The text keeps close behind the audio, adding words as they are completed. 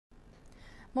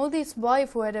Modi's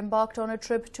wife, who had embarked on a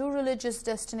trip to religious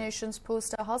destinations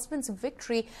post her husband's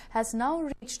victory, has now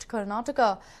reached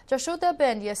Karnataka.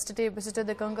 Jashodaben yesterday visited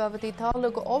the Gangavati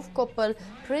Taluk of Koppal,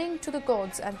 praying to the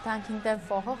gods and thanking them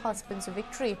for her husband's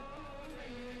victory.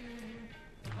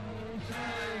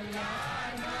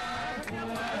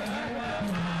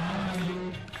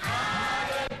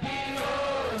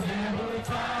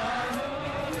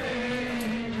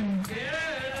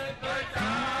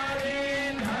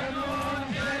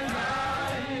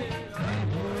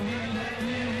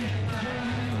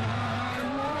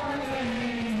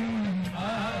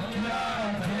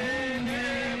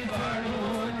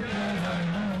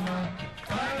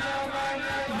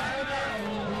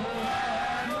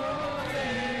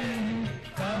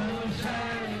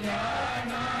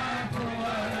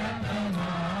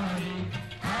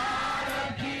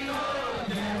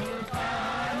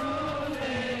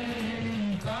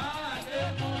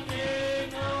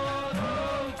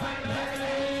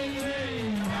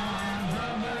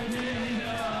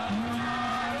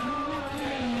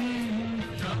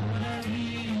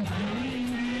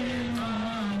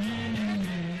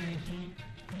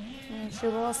 She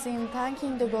was seen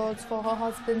thanking the gods for her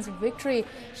husband's victory.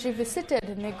 She visited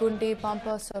Negundi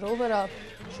Pampa Sarovara.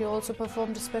 She also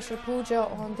performed a special puja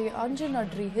on the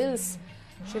Anjanadri hills.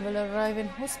 She will arrive in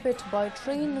Hospit by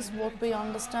train is what we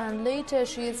understand. Later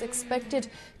she is expected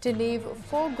to leave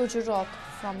for Gujarat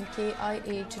from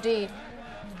KIA today.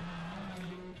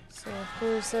 So, of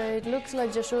course, it looks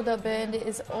like Jashodaben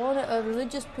is on a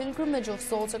religious pilgrimage of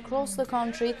sorts across the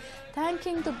country,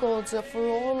 thanking the gods for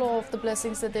all of the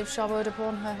blessings that they've showered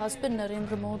upon her husband,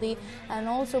 Narendra Modi, and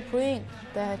also praying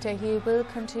that he will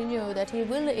continue, that he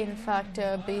will in fact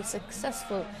be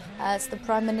successful as the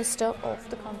Prime Minister of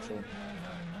the country.